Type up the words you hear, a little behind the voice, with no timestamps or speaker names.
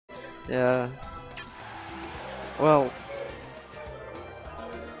Yeah. Well.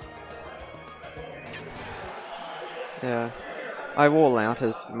 Yeah. I wall out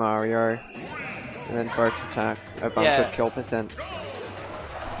as Mario, and then focus attack, a bunch of kill percent.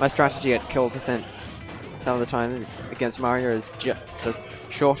 My strategy at kill percent some of the time against Mario is just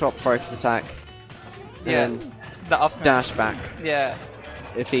short up focus attack, and then dash back. Yeah.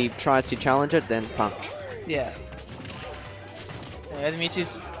 If he tries to challenge it, then punch. Yeah. Yeah, the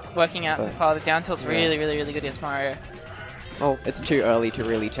Mewtwo's working out so far. The down tilt's really good against Mario. Well, it's too early to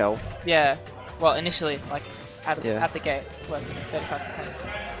really tell. Yeah. Well, initially, like, at the gate, it's working 35%.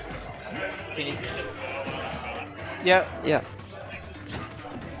 So you need... Yeah. Yeah.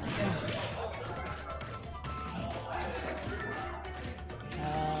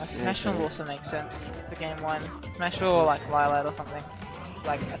 Smashville will also make sense for game 1. Smashville or like Lilat or something.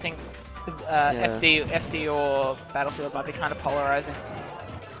 Like, I think FD or Battlefield might be kind of polarizing.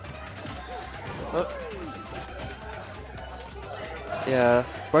 Oh. Yeah,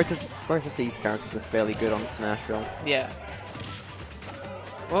 both of these characters are fairly good on Smashville. Yeah.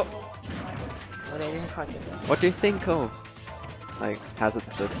 Well, I didn't quite get that. What do you think of like Hazard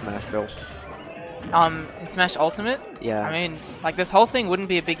the Smashville? In Smash Ultimate? Yeah. I mean, like, this whole thing wouldn't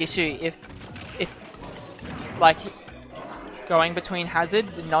be a big issue if like, going between Hazard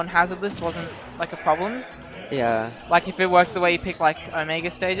and non-Hazardless wasn't, like, a problem. Yeah. Like, if it worked the way you pick, like, Omega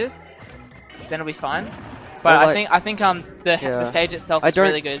stages, then it'll be fine. But well, I think the stage itself is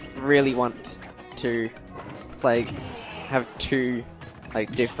really good. I don't really want to have two,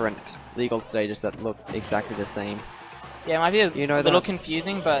 like, different legal stages that look exactly the same. Yeah, it might be a little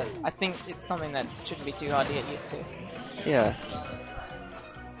confusing, but I think it's something that shouldn't be too hard to get used to. Yeah.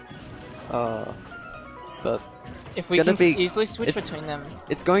 But if we can easily switch between them,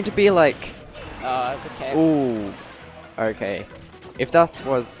 it's going to be like. Okay. Ooh. Okay. If that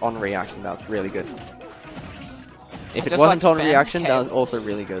was on reaction, that's really good. If it wasn't on reaction, that was also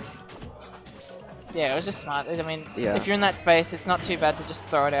really good. Yeah, it was just smart. I mean, if you're in that space, it's not too bad to just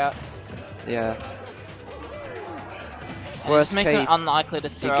throw it out. Yeah. And it just makes it unlikely to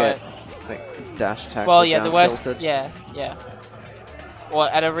throw it. Like, dash attack. Well, yeah, the worst. Tilted. Yeah. Or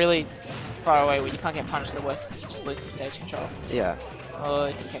at a really far away where you can't get punished, the worst is just lose some stage control. Yeah. Oh,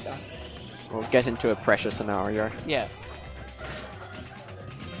 you kept going. Or get into a pressure scenario. Yeah.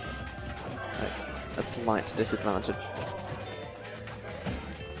 Like, a slight disadvantage.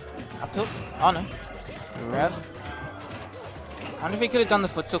 Up tilts? Oh no. Grabs. I wonder if he could have done the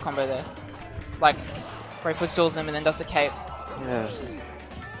footstool combo there. Like, where he footstalls him and then does the cape. Yeah.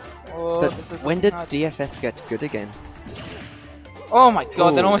 Oh, but when did DFS get good again? Oh my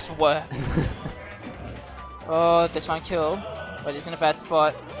god, that almost worked. Oh, this one kill. But he's in a bad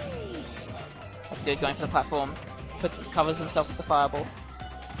spot. That's good, going for the platform. Covers himself with the fireball.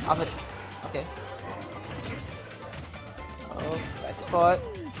 Up it. Okay. Oh, bad spot.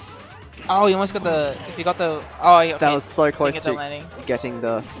 Oh, you almost got the... If you got the... Oh, okay. That was so close to getting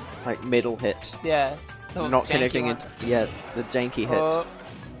the, like, middle hit. Yeah. Not connecting it. Yeah, the janky hit.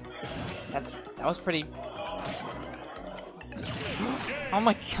 That was pretty... Oh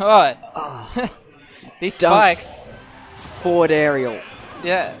my god! Oh. These spikes! Forward aerial.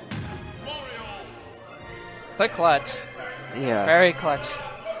 Yeah. So clutch. Yeah. Very clutch.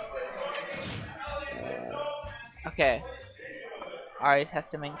 Okay. Ari has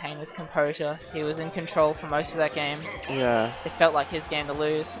to maintain his composure. He was in control for most of that game. Yeah. It felt like his game to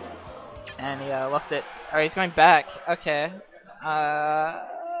lose. And he lost it. Alright, he's going back. Okay.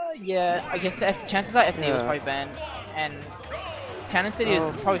 Yeah, I guess chances are FD was probably banned. And Town and City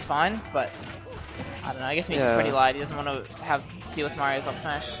is probably fine, but I don't know, I guess Mewtwo's pretty light. He doesn't want to deal with Mario's up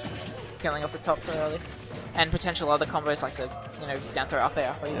smash, killing off the top so early. And potential other combos like the, down throw up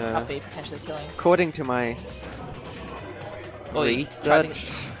air, up B potentially killing. According to my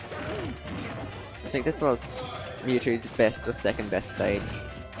research, I think this was Mewtwo's best or second best stage.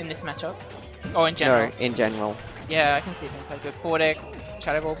 In this matchup? Or in general? No, in general. Yeah, I can see him play good. Forward air,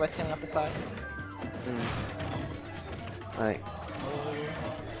 Shadow Ball both killing off the side. Like...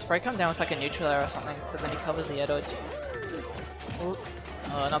 Spray come down with like a neutral air or something, so then he covers the air dodge. Ooh.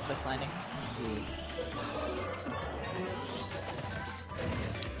 Oh, not this landing.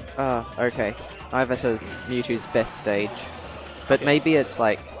 Okay. Iver's Mewtwo's best stage. But maybe it's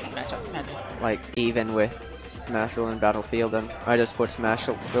like... matchup dependent. Like, even with Smashville and Battlefield, and I just put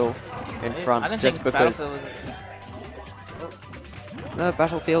Smashville in front just because... No,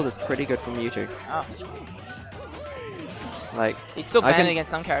 Battlefield is pretty good for Mewtwo. Oh. Like, he'd still ban it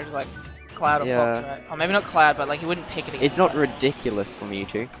against some characters like Cloud or Fox, right? Or maybe not Cloud, but like he wouldn't pick it against It's not ridiculous for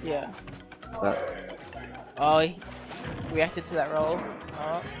Mewtwo. Yeah. But... Oh, he reacted to that roll.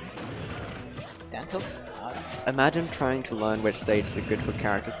 Oh. tilts. Imagine trying to learn which stages are good for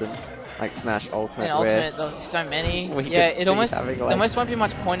characters in like Smash Ultimate. In Ultimate, there'll be so many. Yeah, it almost won't be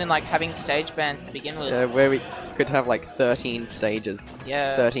much point in like having stage bans to begin with. Yeah, where we could have like 13 stages.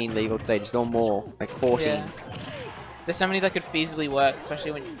 Yeah. 13 legal stages or more, like 14. Yeah. There's so many that could feasibly work,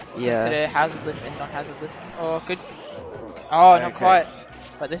 especially when you consider hazardless and non-hazardless. Oh, good. Oh, not quite.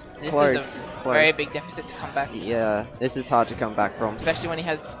 But this is a very big deficit to come back. Yeah, this is hard to come back from. Especially when he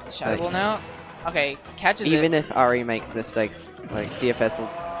has Shadow Ball now. Okay, catches it. Even if Ari makes mistakes, like DFS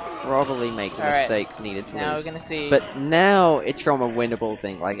will probably make the mistakes needed to now lose. We're gonna see. But now it's from a winnable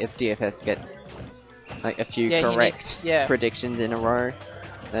thing. Like if DFS gets like a few correct predictions in a row,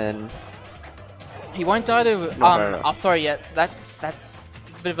 then he won't die to up throw yet. So it's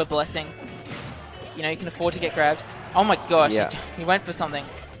a bit of a blessing. You know, you can afford to get grabbed. Oh my gosh, he went for something.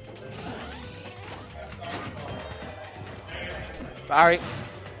 Ari.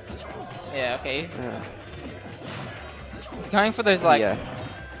 Yeah, okay. He's going for those like.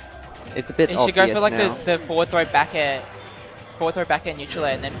 It's a bit obvious. He should go for like the forward throw back air, neutral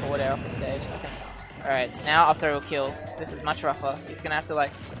air, and then forward air off the stage. I think. All right, now up throw kills. This is much rougher. He's gonna have to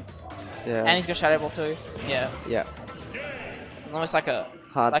like. Yeah. And he's got Shadow Ball too. Yeah. Yeah. It's almost like a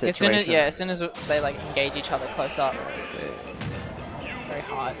hard situation. As soon as they like engage each other close up. Very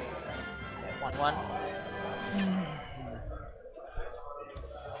hard. 1-1.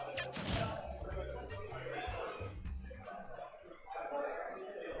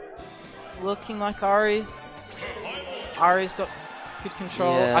 Looking like Ari's got good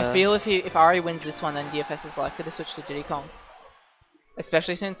control. Yeah. I feel if Ari wins this one, then DFS is likely to switch to Diddy Kong.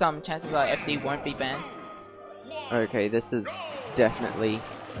 Especially since chances are FD won't be banned. Okay, this is definitely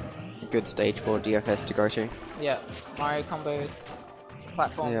a good stage for DFS to go to. Yeah, Mario combos,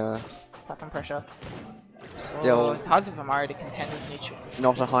 platforms, platform pressure. Still, it's hard for Mario to contend with neutral.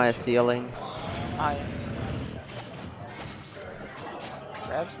 Not a higher ceiling. Oh, yeah.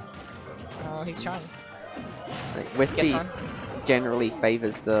 Grabs. Oh, he's trying. Like, Wispy generally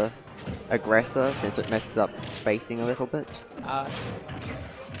favors the aggressor since it messes up spacing a little bit.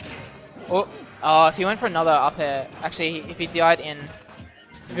 If he went for another up air, actually, if he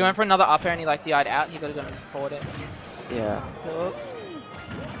went for another up air and he like DI'd out, he could have gone forward it. Yeah. Tilts.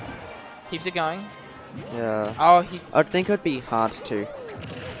 Keeps it going. Yeah. Oh, I'd think it would be hard to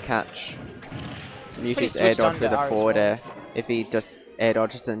catch Mewtwo's air dodge with a forward air if he just air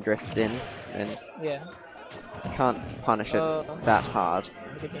dodges and drifts in, and can't punish it that hard.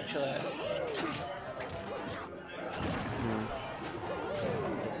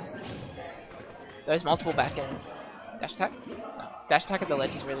 Those multiple back ends. Dash attack? No. Dash attack at the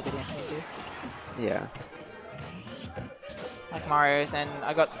ledge is really good against me too. Yeah. Like Mario's, and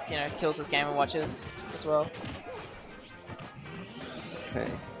I got, kills with Game & Watches as well. Okay.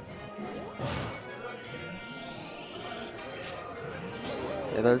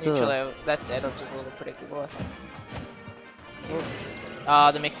 Yeah, those are... That air dodge is a little predictable, I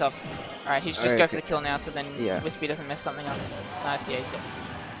think. The mix-ups. Alright, he should just go for the kill now, so then Wispy doesn't mess something up. Nice, yeah, he's dead.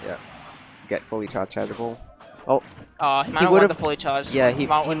 Yeah. Get fully charged Shadow Ball. Oh. He might have won the fully charged. Yeah, he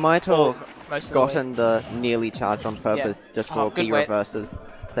might have gotten the nearly charged on purpose just for B reverses.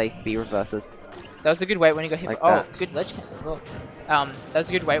 Safe B reverses. That was a good weight when he got hit. Good ledge cancel as well. That was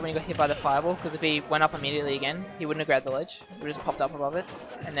a good weight when he got hit by the fireball, because if he went up immediately again, he wouldn't have grabbed the ledge. He would have just popped up above it.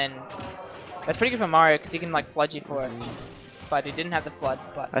 And then that's pretty good for Mario because he can like flood you for it. But he didn't have the flood.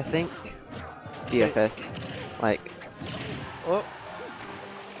 But I think DFS like.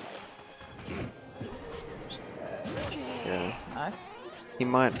 Yeah. Nice. He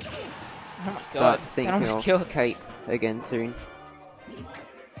might start thinking of Cape again soon.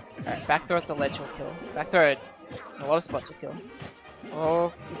 Alright, back throw at the ledge will kill. Back throw at a lot of spots will kill.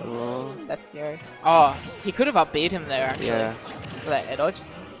 Oh, that's scary. Oh, he could have upbeat him there actually. Yeah. For that air dodge.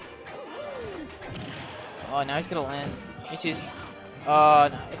 Oh, now he's gonna land. Which is,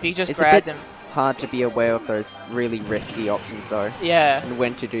 if he just grabbed him. Hard to be aware of those really risky options though. Yeah. And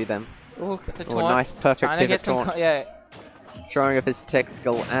when to do them. Ooh, nice perfect pivot taunt. Showing off his tech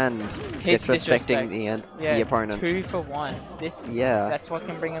skill and disrespecting the opponent. 2 for 1. That's what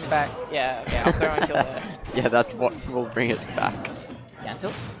can bring him back. Yeah, okay, I'll throw and kill there. Yeah, that's what will bring it back. Down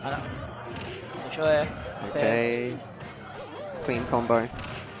tilts? I don't know. Neutral air. Okay. Clean combo.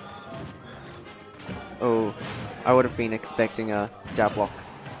 Oh, I would have been expecting a jab lock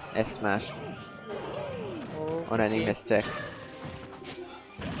F smash on any mistake.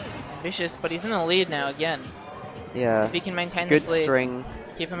 Ambitious, but he's in the lead now again. Yeah. If he can maintain this lead, string.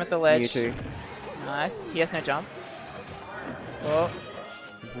 Keep him at the ledge. Mewtwo. Nice. He has no jump. Oh.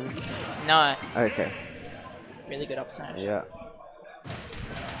 Nice. Okay. Really good up smash. Yeah.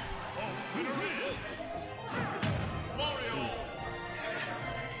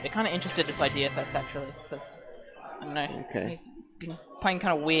 They're kind of interested to play DFS actually, because I don't know. Okay. He's been playing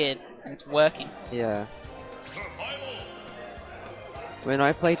kind of weird, and it's working. Yeah. When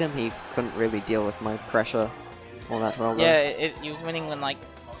I played him, he couldn't really deal with my pressure all that well. Though. Yeah, he was winning when like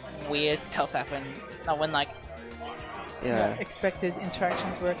weird stuff happened, not when like expected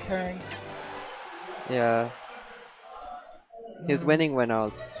interactions were occurring. Yeah. He was winning when I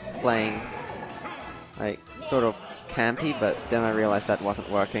was playing like sort of campy, but then I realized that wasn't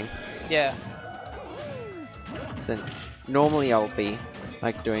working. Yeah. Since normally I'll be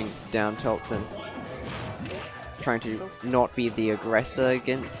like doing down tilts and trying to not be the aggressor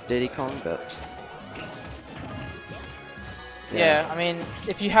against Diddy Kong, but yeah, I mean,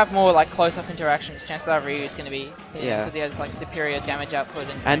 if you have more like close-up interactions, chances are Ryu's going to be because he has like superior damage output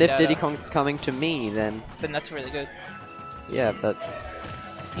and if Diddy Kong's coming to me, then that's really good. Yeah, but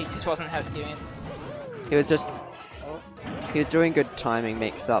he just wasn't doing it. He was just doing good timing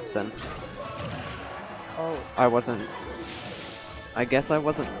mix-ups, and I guess I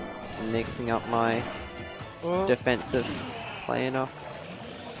wasn't mixing up my defensive play enough.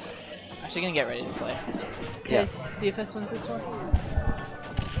 Actually gonna get ready to play, just in case DFS wins this one.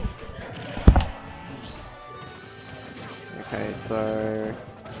 Okay, so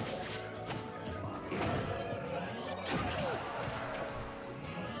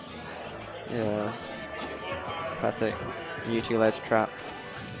yeah, classic Mewtwo ledge trap.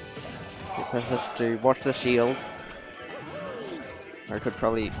 Let's just do watch the shield. I could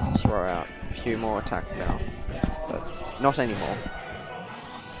probably throw out a few more attacks now, but not anymore.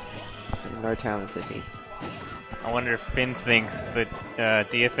 No town and city. I wonder if Finn thinks that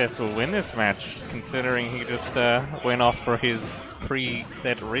DFS will win this match, considering he just went off for his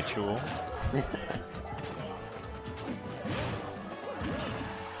pre-set ritual.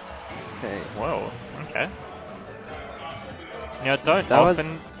 Okay. Whoa, okay. You know, don't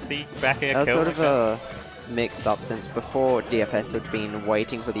often see back air kill. That was sort of a mix-up, since before DFS had been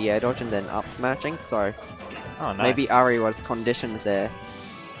waiting for the air dodge and then up smashing, so maybe Ari was conditioned there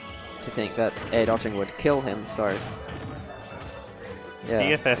to think that air dodging would kill him, so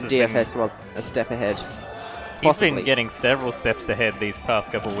yeah, DFS was a step ahead. He's been getting several steps ahead these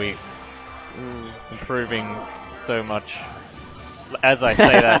past couple weeks, improving so much. As I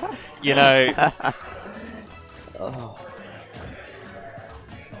say that, you know...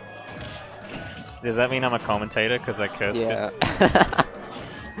 Does that mean I'm a commentator because I cursed it?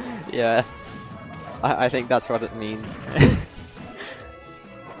 Yeah. I think that's what it means.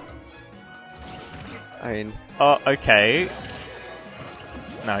 I mean... Oh, okay.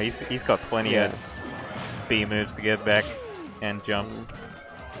 No, he's got plenty of B moves to get back and jumps.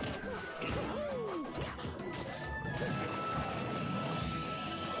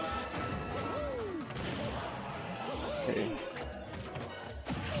 Okay.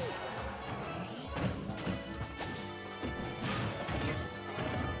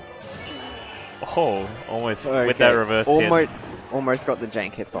 Oh, almost with that reverse hit. Almost got the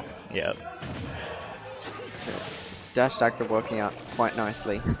jank hitbox. Yeah. Dash stacks are working out quite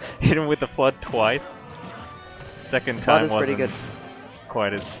nicely. Hit him with the flood twice. Second time wasn't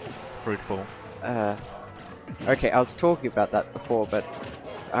quite as fruitful. Okay, I was talking about that before, but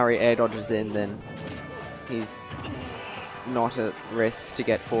Ari air dodges in, then he's not at risk to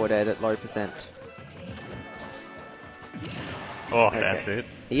get forward air at low percent. Oh, okay. That's it.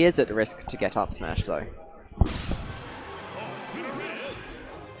 He is at risk to get up smash though.